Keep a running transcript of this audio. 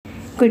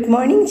Good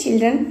morning,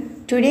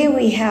 children. Today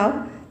we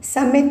have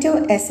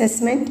summative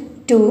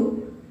assessment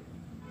 2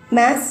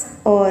 mass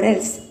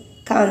orals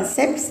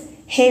concepts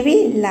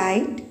heavy,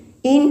 light,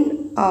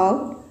 in,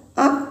 out,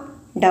 up,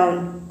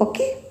 down.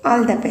 Okay,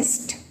 all the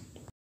best.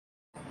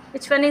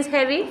 Which one is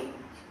heavy?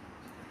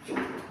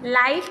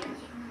 Light.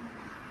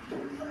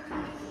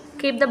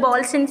 Keep the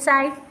balls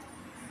inside.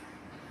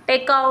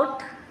 Take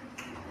out.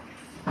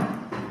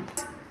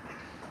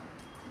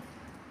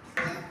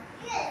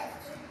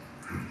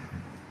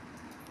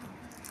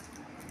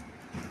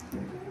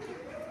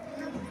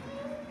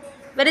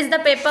 Where is the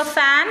paper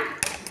fan?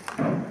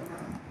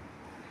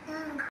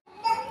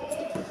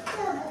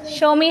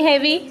 Show me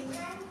heavy.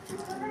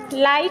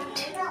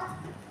 Light.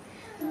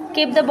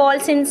 Keep the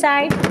balls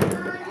inside.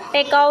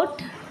 Take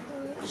out.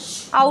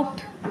 Out.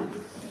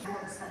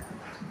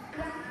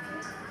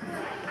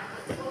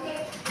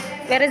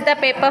 Where is the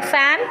paper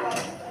fan?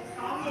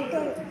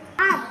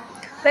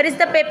 Where is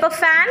the paper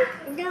fan?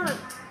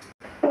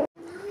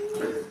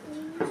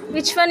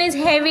 Which one is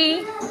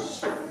heavy?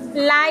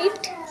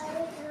 Light.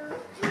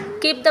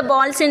 Keep the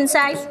balls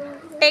inside.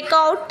 Take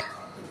out.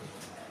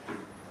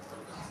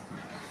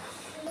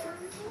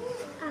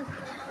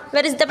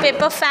 Where is the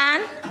paper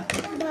fan?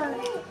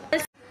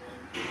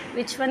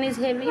 Which one is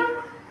heavy?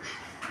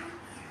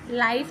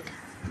 Light.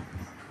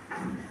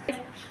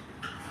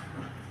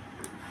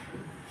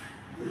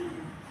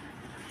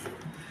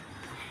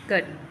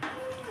 Good.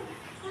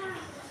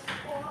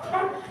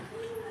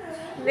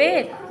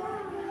 Wait.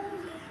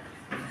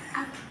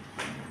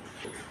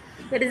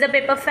 Where is the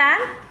paper fan?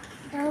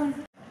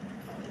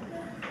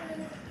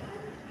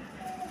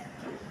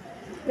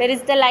 Where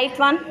is the light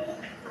one?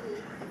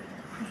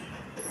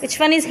 Which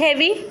one is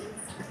heavy?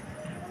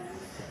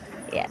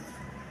 Yeah.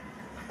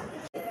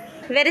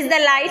 Where is the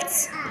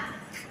lights?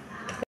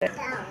 Good.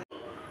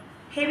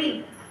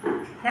 Heavy.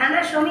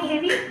 Rana, show me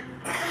heavy.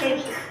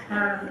 Heavy.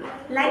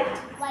 Light.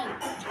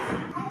 White.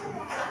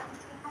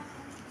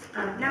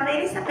 Now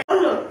where is the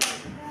pen?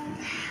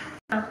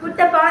 Put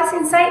the balls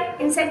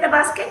inside the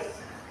basket.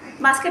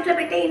 Basket lo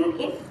pette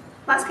in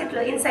basket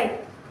lo inside.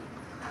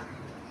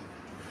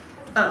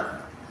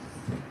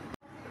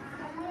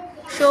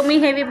 Show me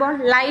heavy ball.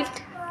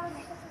 Light.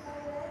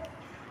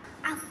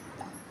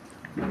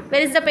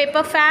 Where is the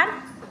paper fan?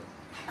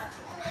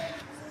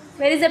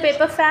 Where is the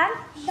paper fan?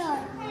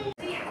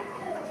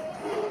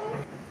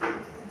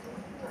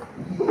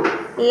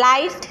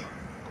 Light.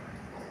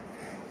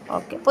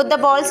 Okay. Put the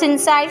balls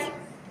inside.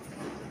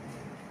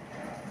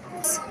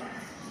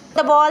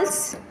 The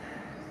balls.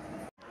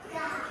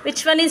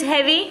 Which one is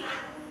heavy?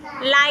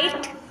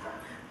 Light.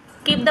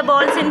 Keep the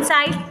balls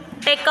inside.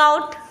 Take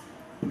out.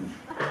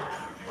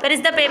 Where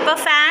is the paper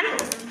fan?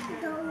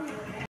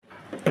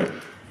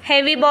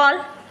 Heavy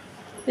ball.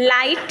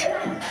 Light.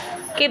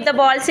 Keep the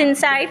balls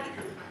inside.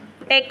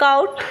 Take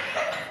out.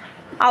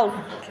 Out.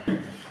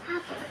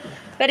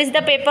 Where is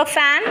the paper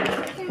fan?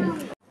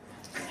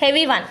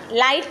 Heavy one.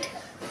 Light.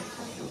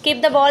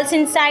 Keep the balls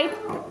inside.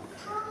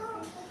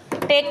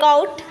 Take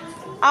out.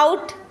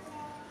 Out.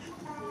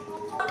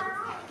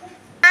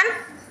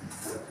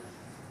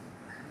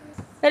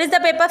 Where is the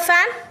paper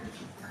fan?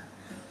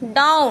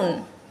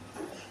 Down.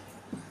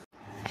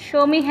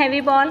 Show me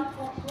heavy ball.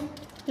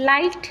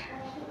 Light.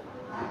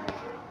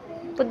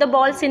 Put the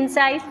balls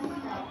inside.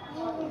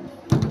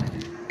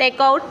 Take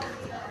out.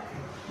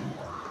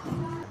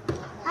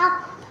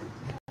 Up.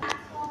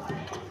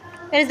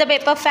 Where is the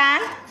paper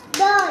fan?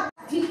 Down.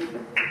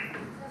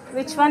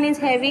 Which one is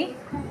heavy?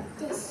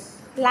 This.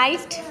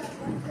 Light.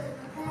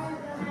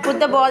 Put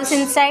the balls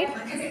inside.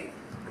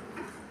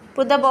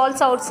 Put the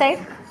balls outside.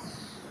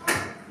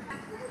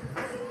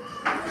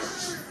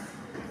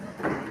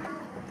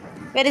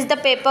 Where is the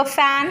paper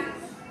fan?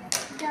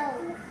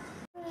 Down.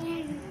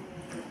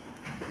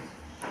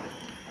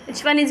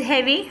 Which one is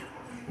heavy?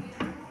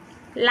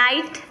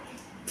 Light.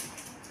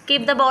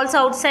 Keep the balls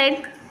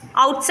outside.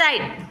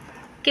 Outside.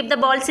 Keep the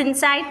balls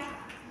inside.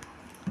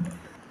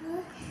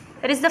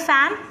 Where is the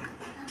fan?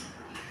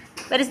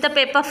 Where is the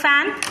paper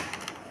fan?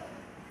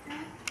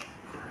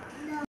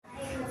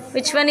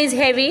 Which one is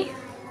heavy?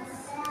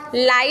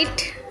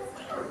 Light.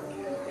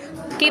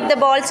 Keep the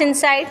balls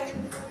inside.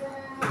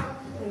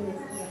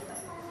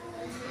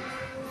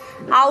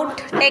 Out.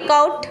 Take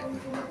out.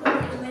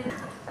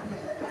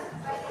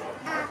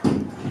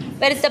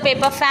 Where is the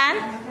paper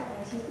fan?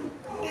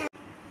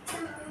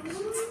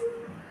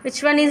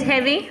 Which one is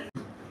heavy?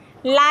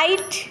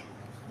 Light.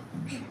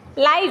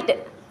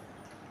 Light.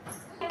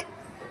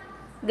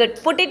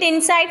 Good. Put it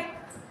inside.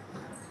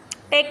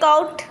 Take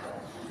out.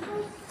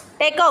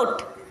 Take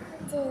out.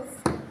 This.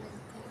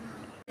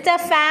 It's a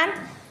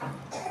fan.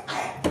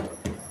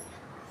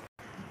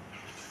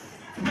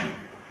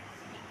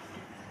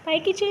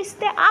 Paiki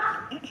cheste up.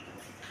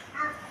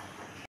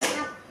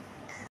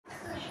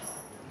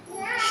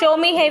 Show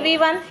me heavy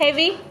one.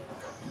 Heavy.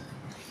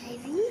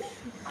 Heavy.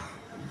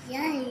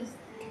 Yes.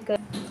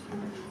 Good.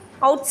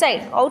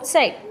 Outside.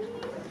 Outside.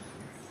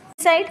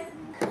 Inside.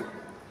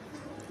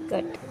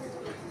 Good.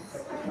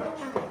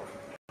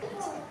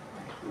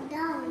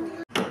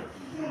 Down.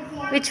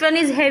 Which one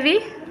is heavy?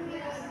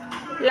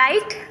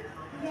 Light?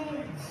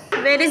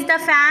 Where is the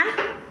fan?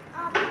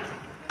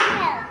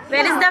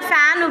 Where is the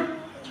fan?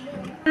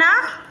 Na?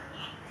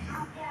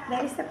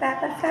 Where is the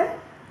paper fan?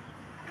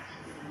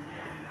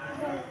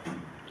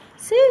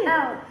 See?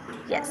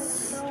 Yes.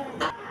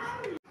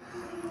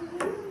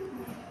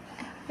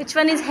 Which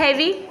one is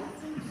heavy?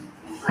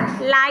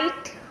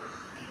 Light?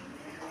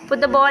 Put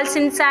the balls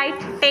inside.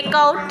 Take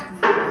out.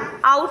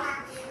 Out.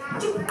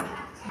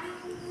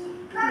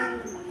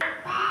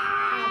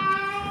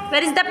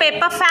 Where is the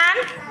paper fan?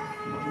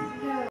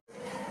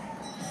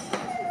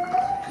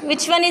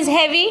 Which one is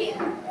heavy?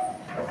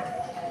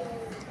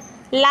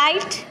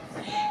 Light?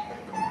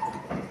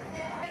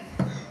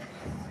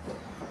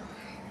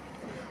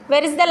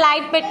 Where is the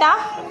light, beta?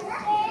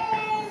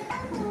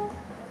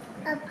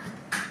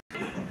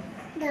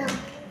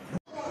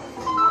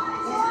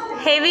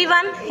 Heavy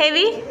one,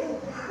 heavy.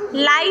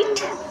 Light.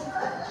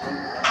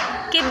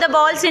 Keep the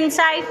balls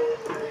inside.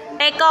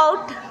 Take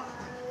out.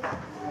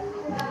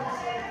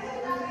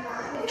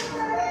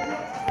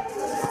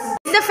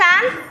 Where is the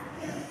fan?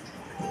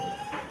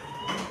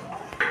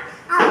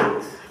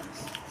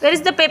 Where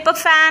is the paper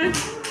fan?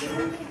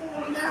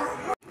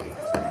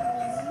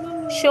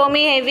 Show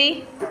me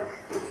heavy.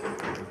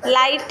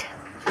 Light.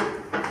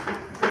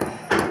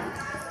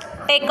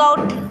 Take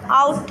out.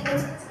 Out.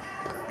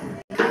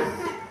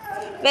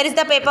 Where is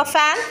the paper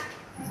fan?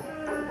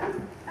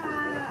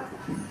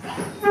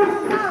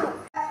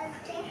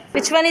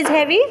 Which one is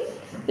heavy?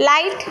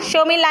 Light.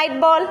 Show me light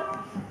ball.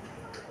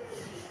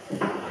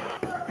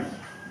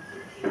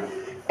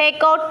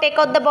 Take out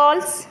the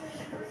balls.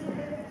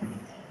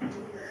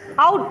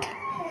 Out.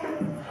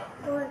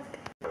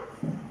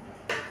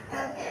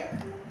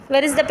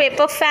 Where is the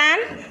paper fan?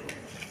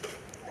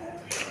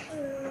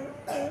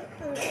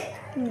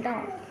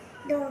 Down.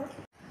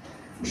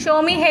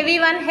 Show me heavy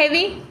one,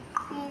 heavy.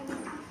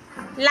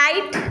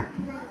 Light.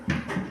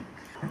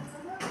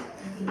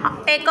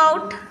 Take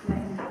out.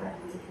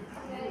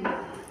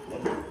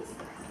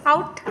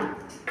 Out.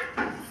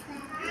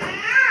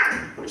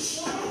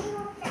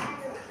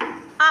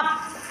 Up.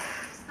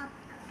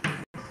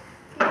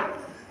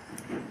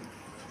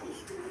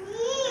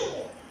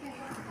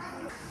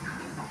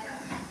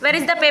 Where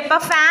is the paper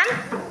fan?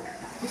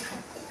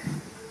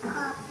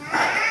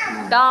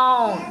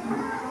 Down.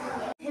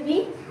 Heavy.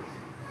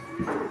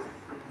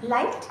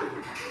 Light.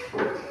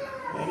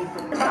 Very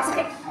good.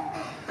 Basket.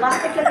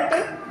 Basket let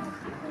it.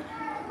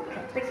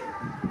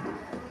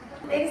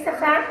 Where is the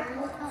fan?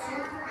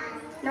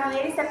 Now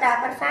where is the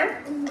paper fan?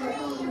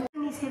 Which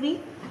one is heavy?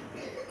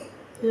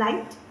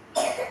 Light.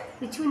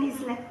 Which one is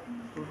light?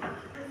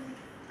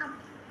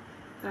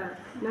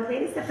 Now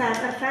where is the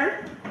paper fan?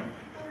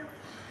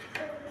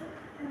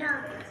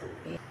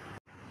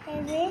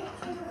 Heavy.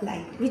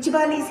 Light. Which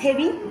ball is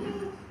heavy?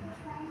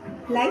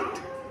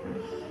 Light.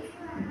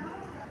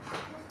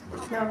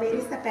 Now where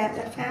is the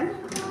paper fan?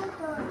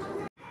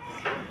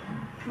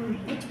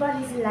 Which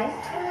ball is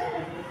light?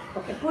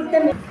 Okay, put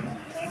them in.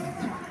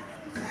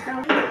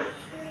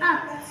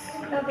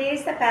 Now where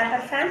is the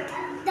paper fan?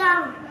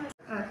 Down.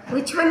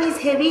 Which one is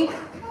heavy?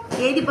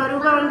 ఏది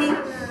బరువుగా ఉంది?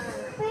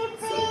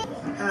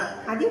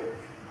 అది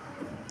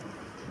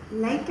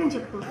light అని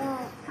చెప్పు.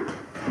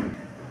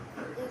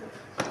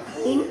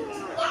 In.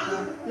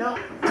 No.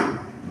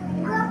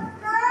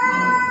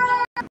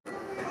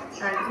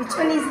 Which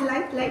one is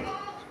light? Light.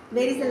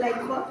 Where is the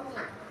light ball?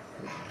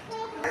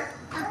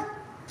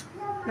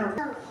 No.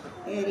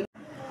 Very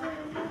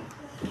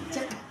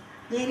good.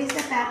 Where is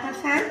the paper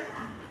fan?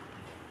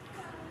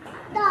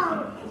 Down.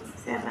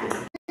 Seven.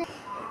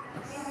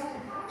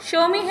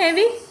 Show me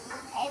heavy.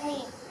 Heavy.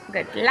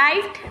 Good.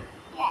 Light.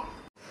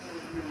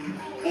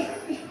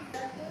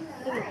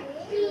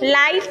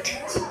 Light.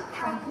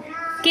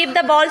 Keep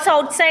the balls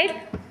outside.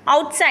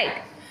 Outside.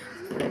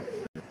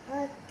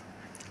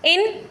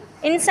 In.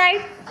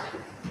 Inside.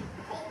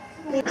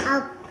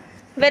 Up.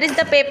 Where is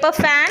the paper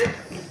fan?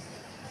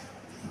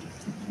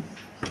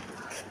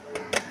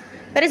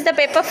 Where is the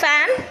paper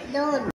fan? Down.